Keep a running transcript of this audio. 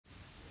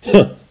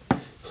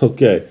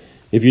Okay,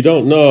 if you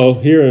don't know,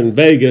 here in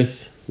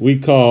Vegas, we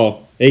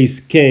call Ace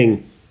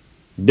King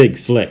Big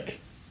Slick.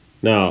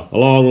 Now, a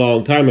long,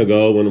 long time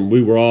ago, when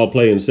we were all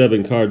playing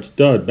 7-card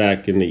stud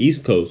back in the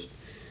East Coast,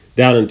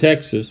 down in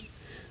Texas,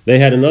 they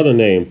had another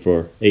name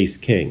for Ace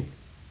King.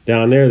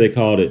 Down there, they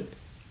called it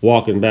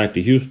Walking Back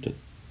to Houston,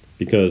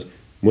 because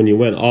when you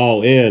went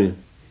all in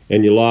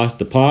and you lost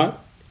the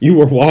pot, you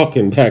were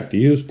walking back to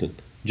Houston,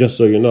 just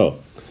so you know.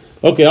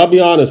 Okay, I'll be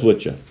honest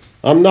with you.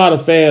 I'm not a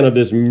fan of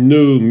this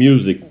new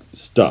music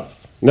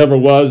stuff. Never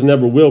was,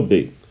 never will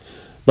be.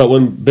 But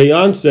when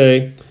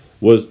Beyoncé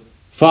was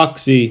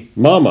Foxy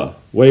Mama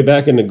way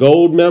back in the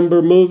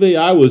Goldmember movie,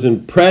 I was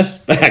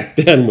impressed back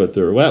then with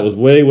her. That was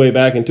way, way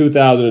back in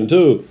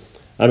 2002.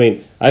 I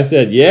mean, I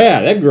said,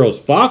 yeah, that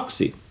girl's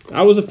foxy.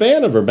 I was a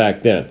fan of her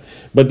back then.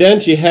 But then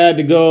she had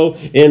to go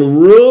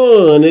and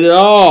ruin it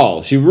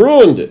all. She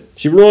ruined it.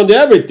 She ruined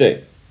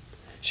everything.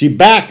 She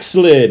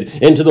backslid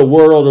into the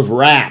world of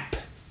rap.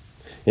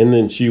 And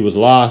then she was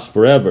lost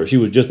forever. She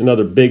was just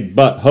another big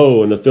butt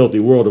hoe in the filthy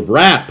world of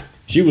rap.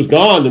 She was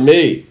gone to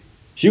me.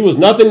 She was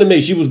nothing to me.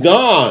 She was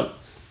gone.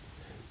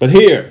 But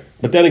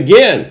then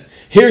again,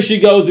 here she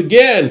goes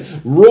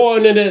again,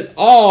 ruining it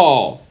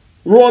all.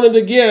 Ruining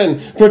it again.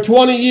 For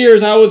 20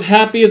 years, I was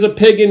happy as a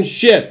pig in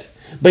shit.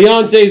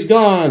 Beyonce's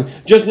gone.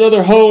 Just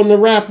another hoe in the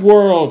rap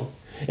world.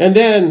 And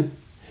then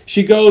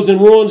she goes and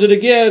ruins it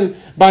again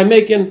by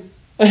making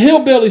a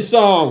hillbilly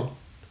song.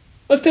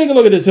 Let's take a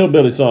look at this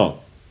hillbilly song.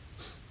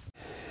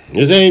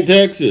 This ain't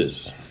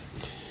Texas.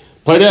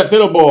 Play that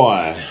fiddle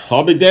boy.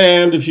 I'll be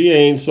damned if she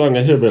ain't sung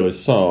a hillbilly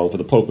song for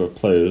the poker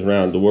players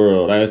around the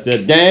world. I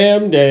said,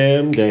 damn,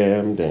 damn,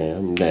 damn,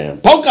 damn, damn.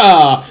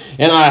 Polka!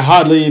 And I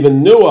hardly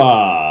even knew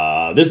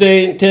her. This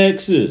ain't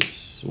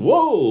Texas.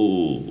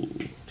 Whoa.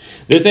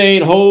 This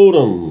ain't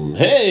Hold'em.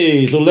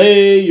 Hey, so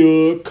lay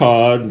your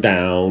card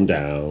down,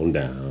 down,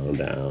 down,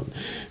 down.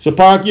 So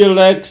park your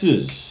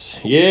Lexus.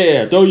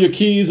 Yeah, throw your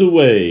keys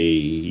away.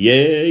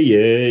 Yeah,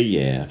 yeah,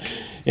 yeah.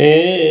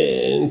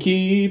 And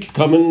keep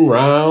coming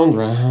round,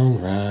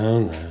 round,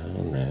 round,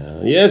 round,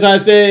 round. Yes, I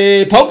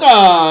say polka,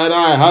 and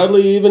I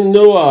hardly even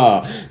knew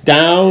her.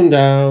 Down,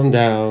 down,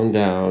 down,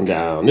 down,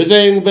 down. This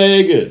ain't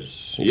Vegas.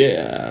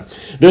 Yeah.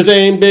 This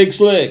ain't Big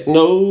Slick.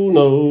 No,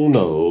 no,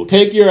 no.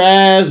 Take your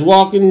ass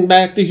walking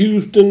back to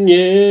Houston.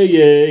 Yeah,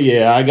 yeah,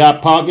 yeah. I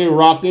got pocket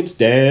rockets.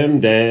 Damn,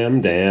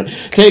 damn, damn.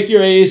 Take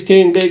your Ace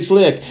King Big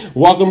Slick.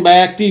 Walking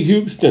back to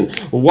Houston.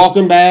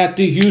 Walking back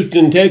to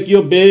Houston. Take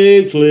your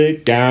Big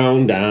Slick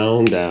down,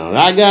 down, down.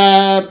 I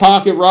got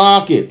pocket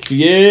rockets.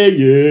 Yeah,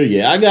 yeah,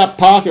 yeah. I got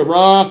pocket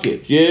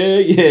rockets. Yeah,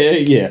 yeah,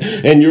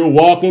 yeah. And you're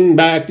walking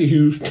back to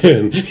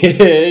Houston. Yeah,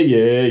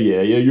 yeah,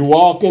 yeah, yeah. You're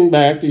walking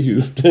back to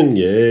Houston.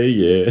 Yeah,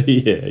 yeah,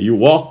 yeah. You're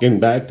walking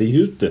back to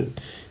Houston.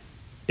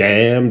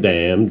 Damn,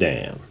 damn,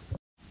 damn.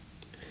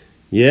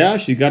 Yeah,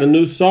 she got a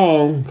new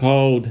song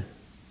called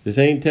This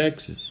Ain't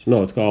Texas.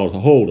 No, it's called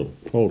Hold'em.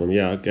 Hold'em,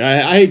 yeah.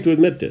 I hate to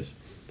admit this.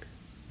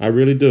 I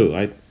really do.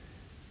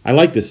 I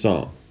like this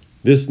song.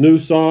 This new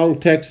song,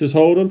 Texas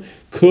Hold'em,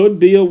 could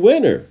be a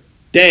winner.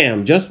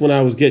 Damn, just when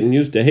I was getting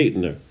used to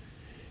hating her.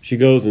 She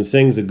goes and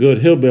sings a good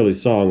hillbilly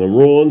song and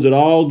ruins it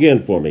all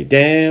again for me.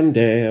 Damn,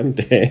 damn,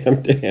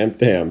 damn, damn,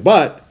 damn.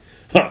 But,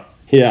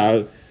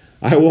 yeah,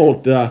 I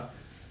won't,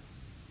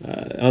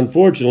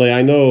 unfortunately,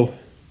 I know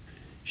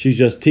she's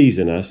just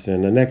teasing us,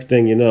 and the next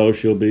thing you know,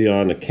 she'll be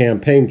on a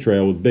campaign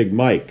trail with Big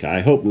Mike.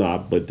 I hope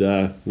not, but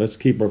let's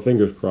keep our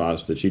fingers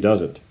crossed that she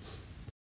doesn't.